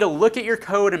 You need to look at your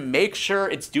code and make sure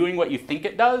it's doing what you think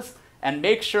it does, and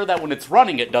make sure that when it's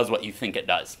running, it does what you think it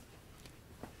does.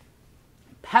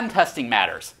 Pen testing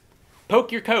matters.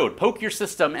 Poke your code, poke your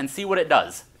system, and see what it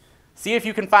does. See if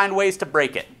you can find ways to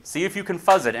break it. See if you can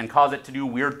fuzz it and cause it to do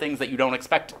weird things that you don't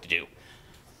expect it to do.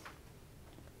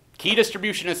 Key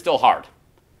distribution is still hard.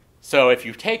 So if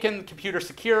you've taken computer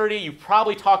security, you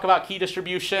probably talk about key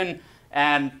distribution,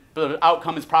 and the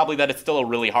outcome is probably that it's still a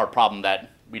really hard problem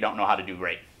that we don't know how to do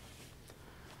great.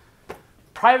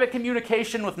 Private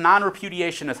communication with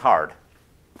non-repudiation is hard.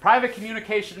 Private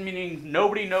communication meaning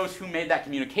nobody knows who made that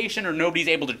communication, or nobody's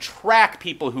able to track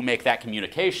people who make that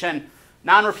communication.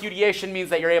 Non-repudiation means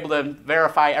that you're able to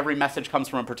verify every message comes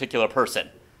from a particular person.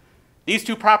 These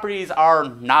two properties are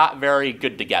not very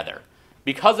good together.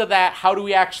 Because of that, how do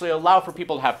we actually allow for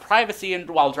people to have privacy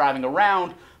while driving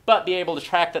around, but be able to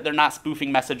track that they're not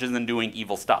spoofing messages and doing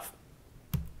evil stuff?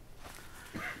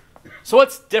 So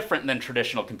what's different than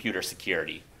traditional computer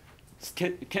security?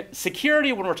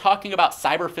 Security, when we're talking about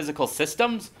cyber-physical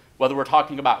systems, whether we're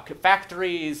talking about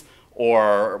factories,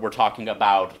 or we're talking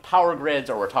about power grids,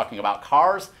 or we're talking about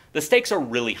cars, the stakes are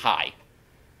really high.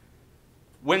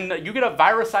 When you get a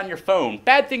virus on your phone,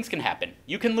 bad things can happen.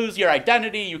 You can lose your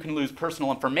identity, you can lose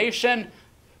personal information,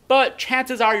 but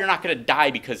chances are you're not going to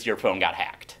die because your phone got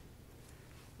hacked.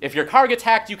 If your car gets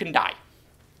hacked, you can die.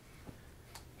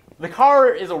 The car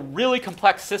is a really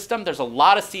complex system. There's a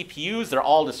lot of CPUs. They're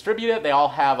all distributed. They all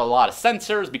have a lot of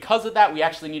sensors. Because of that, we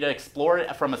actually need to explore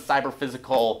it from a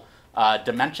cyber-physical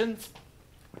dimensions.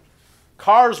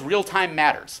 Cars, real-time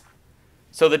matters.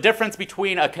 So the difference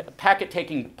between a packet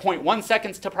taking 0.1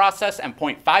 seconds to process and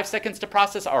 0.5 seconds to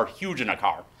process are huge in a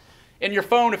car. In your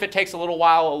phone, if it takes a little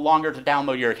while longer to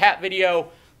download your cat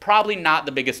video, probably not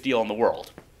the biggest deal in the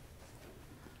world.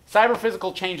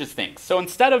 Cyber-physical changes things. So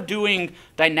instead of doing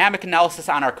dynamic analysis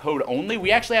on our code only, we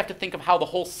actually have to think of how the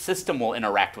whole system will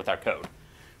interact with our code.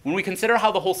 When we consider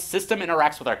how the whole system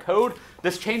interacts with our code,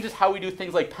 this changes how we do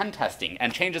things like pen testing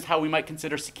and changes how we might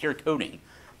consider secure coding,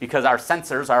 because our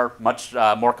sensors are much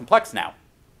more complex now.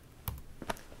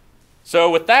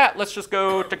 So with that, let's just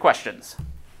go to questions.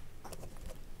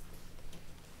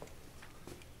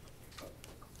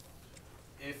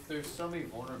 If there's so many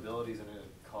vulnerabilities in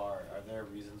a car, are there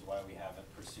reasons why we haven't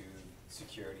pursued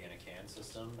security in a CAN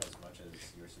system as much as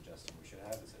you're suggesting we should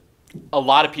have? Is it? A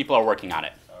lot of people are working on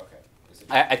it. Oh, okay.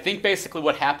 I think basically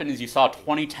what happened is you saw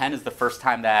 2010 is the first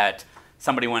time that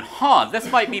somebody went, huh, this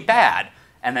might be bad.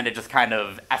 And then it just kind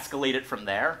of escalated from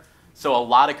there. So a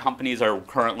lot of companies are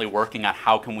currently working on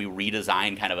how can we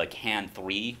redesign kind of a CAN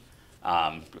 3.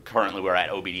 Currently we're at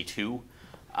OBD2.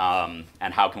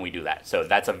 And how can we do that? So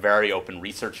that's a very open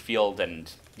research field.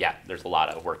 And yeah, there's a lot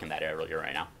of work in that area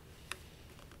right now.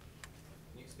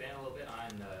 Can you expand a little bit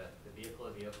on the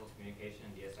vehicle-to-vehicle communication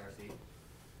in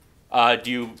DSRC?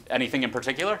 Do you, anything in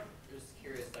particular? Just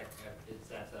curious, like, is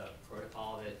that a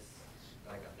protocol that's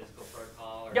like a physical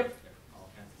protocol? Or Yep. all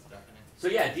kinds of stuff in it? So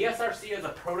yeah, DSRC is a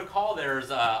protocol. There's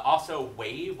also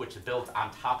Wave, which is built on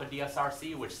top of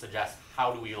DSRC, which suggests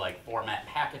how do we like format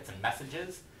packets and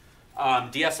messages.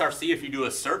 DSRC, if you do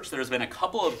a search, there's been a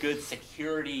couple of good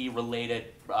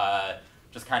security-related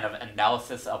just kind of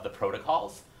analysis of the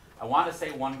protocols. I want to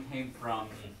say one came from,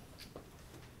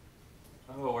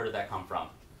 oh, where did that come from?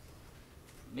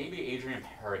 Maybe Adrian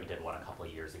Perry did one a couple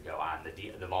of years ago on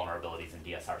the vulnerabilities in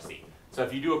DSRC. So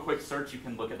if you do a quick search, you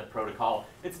can look at the protocol.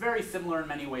 It's very similar in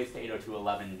many ways to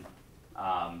 802.11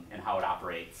 in how it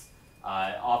operates.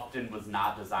 Often was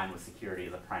not designed with security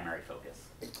as a primary focus.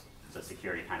 So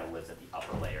security kind of lives at the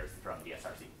upper layers from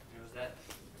DSRC. And was that,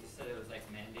 you said it was like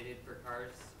mandated for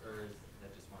cars, or is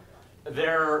that just one guy?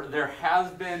 There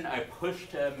has been a push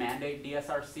to mandate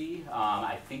DSRC.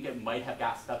 I think it might have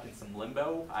got stuck in some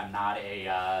limbo. I'm not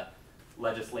a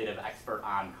legislative expert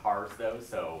on cars though,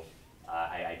 so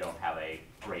I don't have a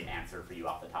great answer for you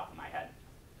off the top of my head.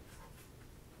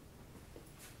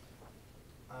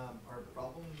 Are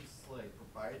problems like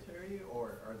proprietary,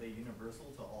 or are they universal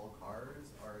to all cars?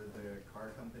 Are the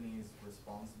car companies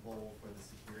responsible for the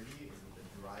security? Is it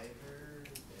the driver?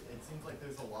 It seems like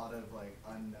there's a lot of like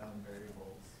unknown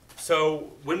variables.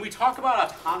 So when we talk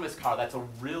about autonomous car, that's a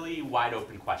really wide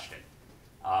open question.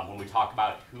 When we talk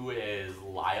about who is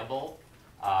liable,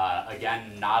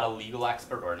 again, not a legal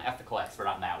expert or an ethical expert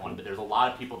on that one, but there's a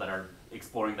lot of people that are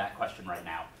exploring that question right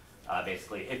now.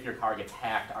 Basically, if your car gets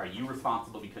hacked, are you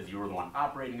responsible because you were the one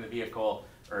operating the vehicle,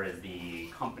 or is the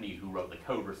company who wrote the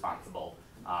code responsible?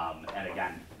 And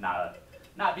again,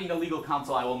 not being a legal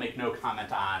counsel, I will make no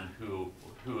comment on who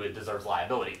deserves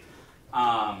liability.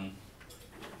 There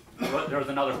was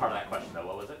another part of that question, though.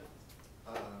 What was it?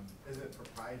 Is it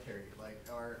proprietary? Like,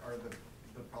 are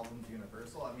the problems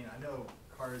universal? I mean, I know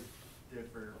cars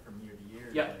differ from year to year.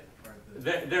 Yeah.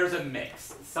 There's a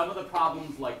mix. Some of the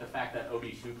problems, like the fact that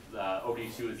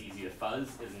OBD2 is easy to fuzz,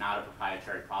 is not a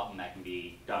proprietary problem that can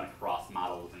be done across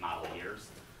models and model years.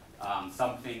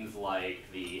 Some things like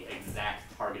the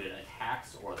exact targeted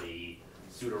attacks or the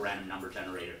pseudo-random number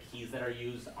generator keys that are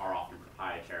used are often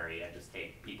proprietary and just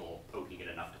take people poking it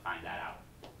enough to find that out.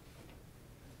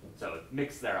 So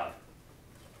mix thereof.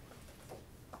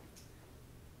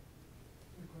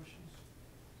 Any questions?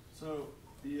 So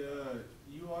the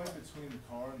UI between the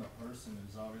car and the person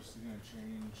is obviously going to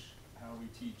change how we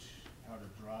teach how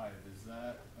to drive. Is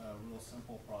that a real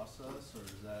simple process, or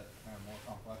is that kind of more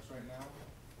complex right now?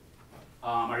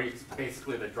 Are you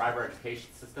basically the driver education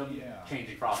system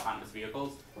changing for autonomous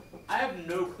vehicles? I have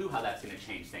no clue how that's going to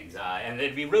change things. And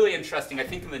it'd be really interesting. I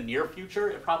think in the near future,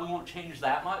 it probably won't change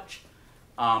that much.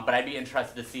 But I'd be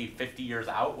interested to see 50 years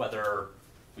out whether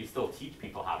we still teach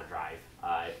people how to drive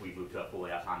if we move to a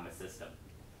fully autonomous system.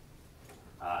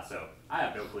 So I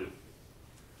have no clue.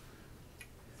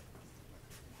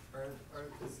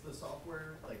 Is the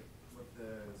software, like with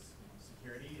the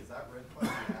security, is that written by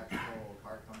the actual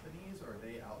car companies, or are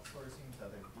they outsourcing to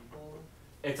other people?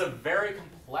 It's a very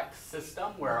complex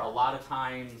system where a lot of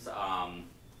times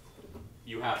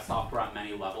you have software on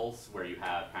many levels where you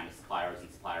have kind of suppliers and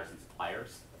suppliers and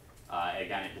suppliers.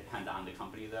 Again, it depends on the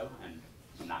company though, and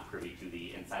I'm not privy to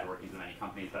the inside workings of many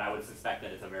companies, but I would suspect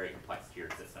that it's a very complex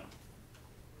tiered system.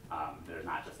 There's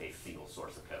not just a single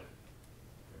source of code.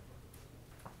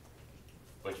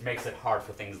 Which makes it hard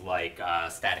for things like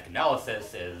static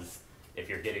analysis is if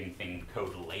you're getting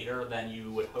code later than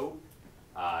you would hope,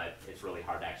 it's really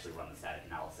hard to actually run the static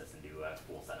analysis and do a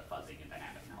full set of fuzzing and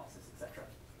dynamic analysis, etc.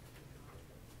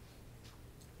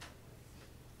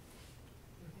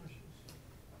 Any questions?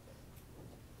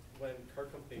 When car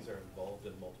companies are involved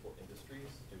in multiple industries,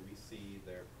 do we see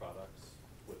their products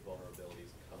with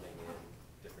vulnerabilities coming in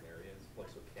different areas?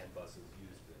 Like, so CAN bus is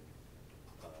used in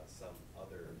some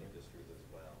other industries as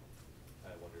well.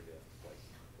 I wondered if, like,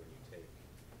 when you take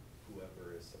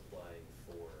whoever is supplying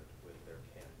Ford with their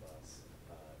CAN bus,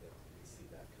 if we see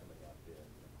that coming up in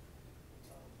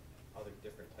other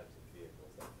different types of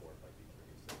vehicles that Ford might be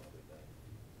producing other than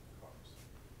cars.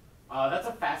 That's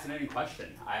a fascinating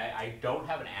question. I don't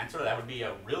have an answer. That would be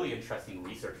a really interesting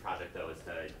research project, though, is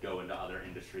to go into other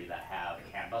industries that have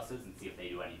CAN buses and see if they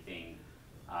do anything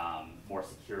more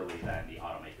securely than the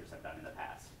automakers have done in the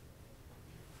past.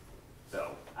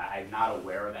 So I'm not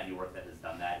aware of any work that has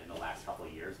done that in the last couple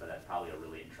of years, but that's probably a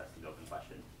really interesting open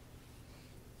question.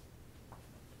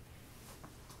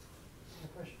 Any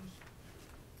questions?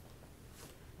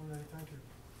 All right, thank you.